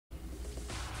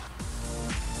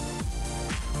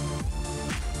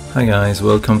Hi guys,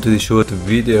 welcome to this short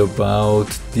video about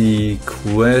the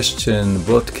question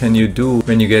what can you do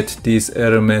when you get this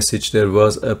error message there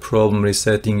was a problem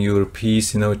resetting your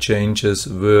PC, no changes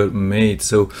were made.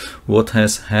 So what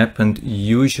has happened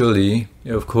usually,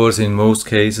 of course in most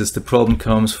cases, the problem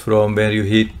comes from when you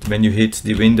hit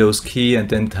the Windows key and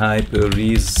then type a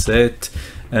reset,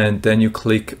 and then you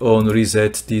click on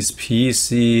reset this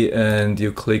PC and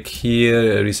you click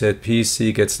here reset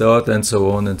PC, get started, and so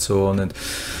on and so on, and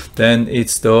then it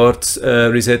starts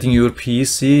resetting your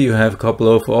PC. You have a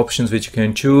couple of options which you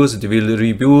can choose. It will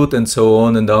reboot and so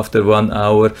on, and after 1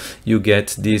 hour you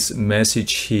get this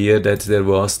message here that there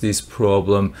was this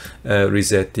problem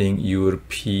resetting your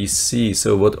PC.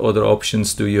 So what other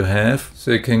options do you have?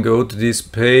 So you can go to this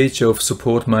page of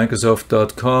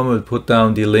supportmicrosoft.com. I'll put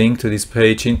down the link to this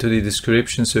page into the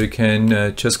description, so you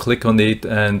can just click on it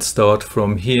and start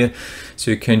from here.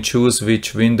 So you can choose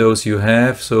which Windows you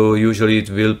have. So usually it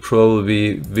will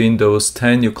probably be Windows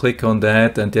 10. You click on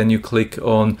that and then you click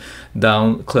on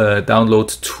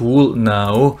download tool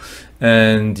now,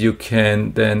 and you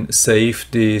can then save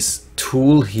this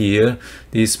tool here,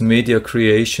 this media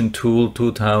creation tool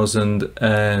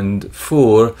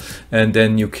 2004, and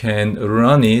then you can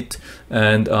run it,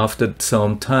 and after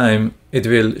some time it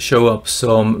will show up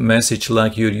some message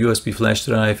like your USB flash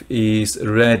drive is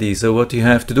ready. So what you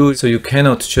have to do, so you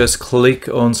cannot just click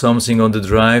on something on the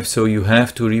drive, so you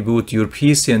have to reboot your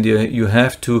PC, and you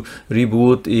have to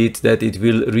reboot it that it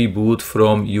will reboot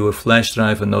from your flash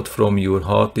drive and not from your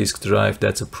hard disk drive.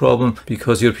 That's a problem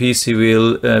because your PC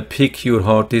will pick your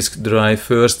hard disk drive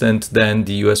first and then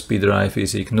the USB drive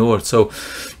is ignored. So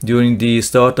during the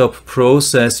startup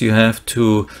process you have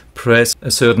to press a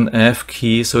certain F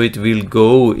key, so it will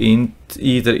go in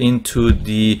either into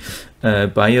the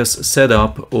BIOS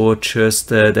setup, or just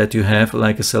that you have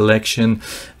like a selection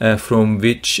from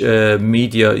which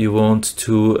media you want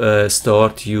to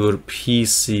start your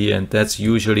PC, and that's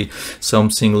usually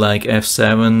something like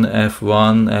F7,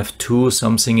 F1, F2,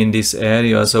 something in this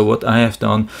area. So what I have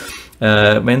done,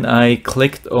 when I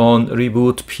clicked on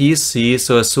reboot PC,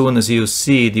 so as soon as you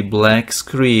see the black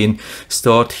screen,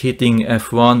 start hitting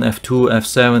F1, F2,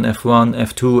 F7, F1,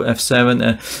 F2,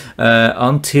 F7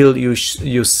 until you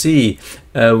see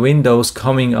Windows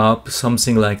coming up,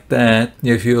 something like that.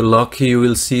 If you're lucky you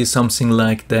will see something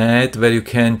like that where you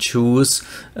can choose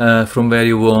from where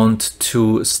you want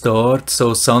to start.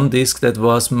 So SanDisk, that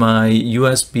was my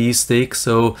USB stick,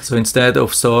 so instead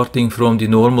of starting from the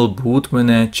normal boot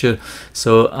manager,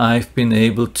 so I've been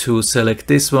able to select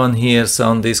this one here,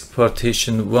 SanDisk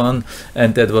partition 1,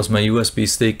 and that was my USB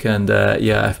stick, and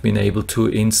yeah, I've been able to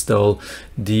install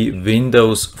the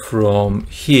Windows from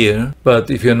here. But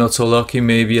if you're not so lucky,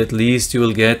 maybe at least you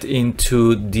will get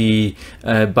into the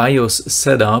BIOS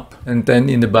setup, and then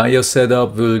in the BIOS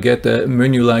setup we'll get a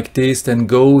menu like this. Then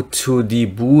go to the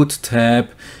boot tab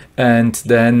and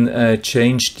then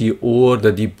change the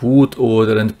boot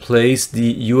order, and place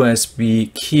the USB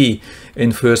key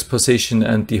in first position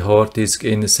and the hard disk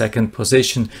in the second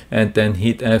position, and then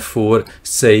hit F4,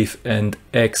 save and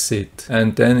exit.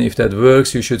 And then if that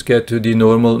works, you should get to the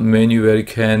normal menu where you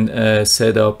can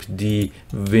set up the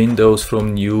Windows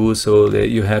from new, so that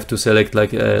you have to select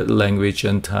like language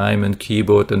and time and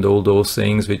keyboard and all those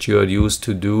things which you are used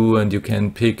to do, and you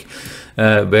can pick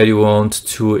where you want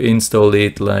to install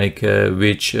it, like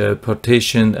which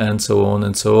partition and so on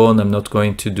and so on. I'm not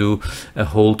going to do a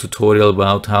whole tutorial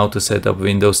about how to set up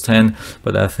Windows 10,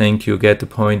 but I think you get the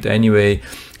point anyway.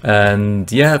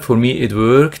 And yeah, for me it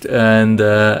worked, and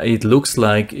it looks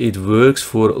like it works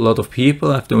for a lot of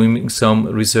people. I've doing some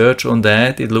research on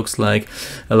that. It looks like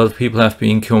a lot of people have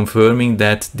been confirming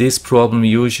that this problem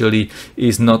usually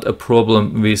is not a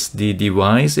problem with the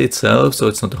device itself, so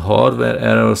it's not a hardware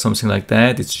error or something like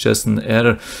that. It's just an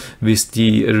error with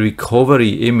the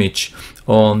recovery image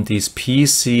on this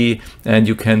PC, and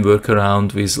you can work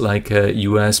around with like a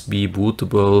USB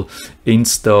bootable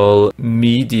install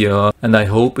media, and I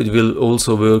hope it will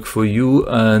also work for you.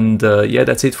 And yeah,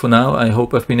 that's it for now. I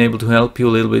hope I've been able to help you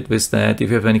a little bit with that. If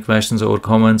you have any questions or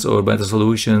comments or better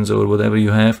solutions or whatever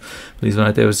you have, please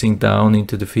write everything down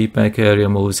into the feedback area.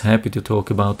 I'm always happy to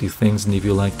talk about these things, and if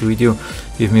you like the video,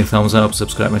 give me a thumbs up,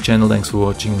 subscribe my channel. Thanks for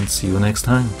watching, and see you next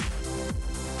time.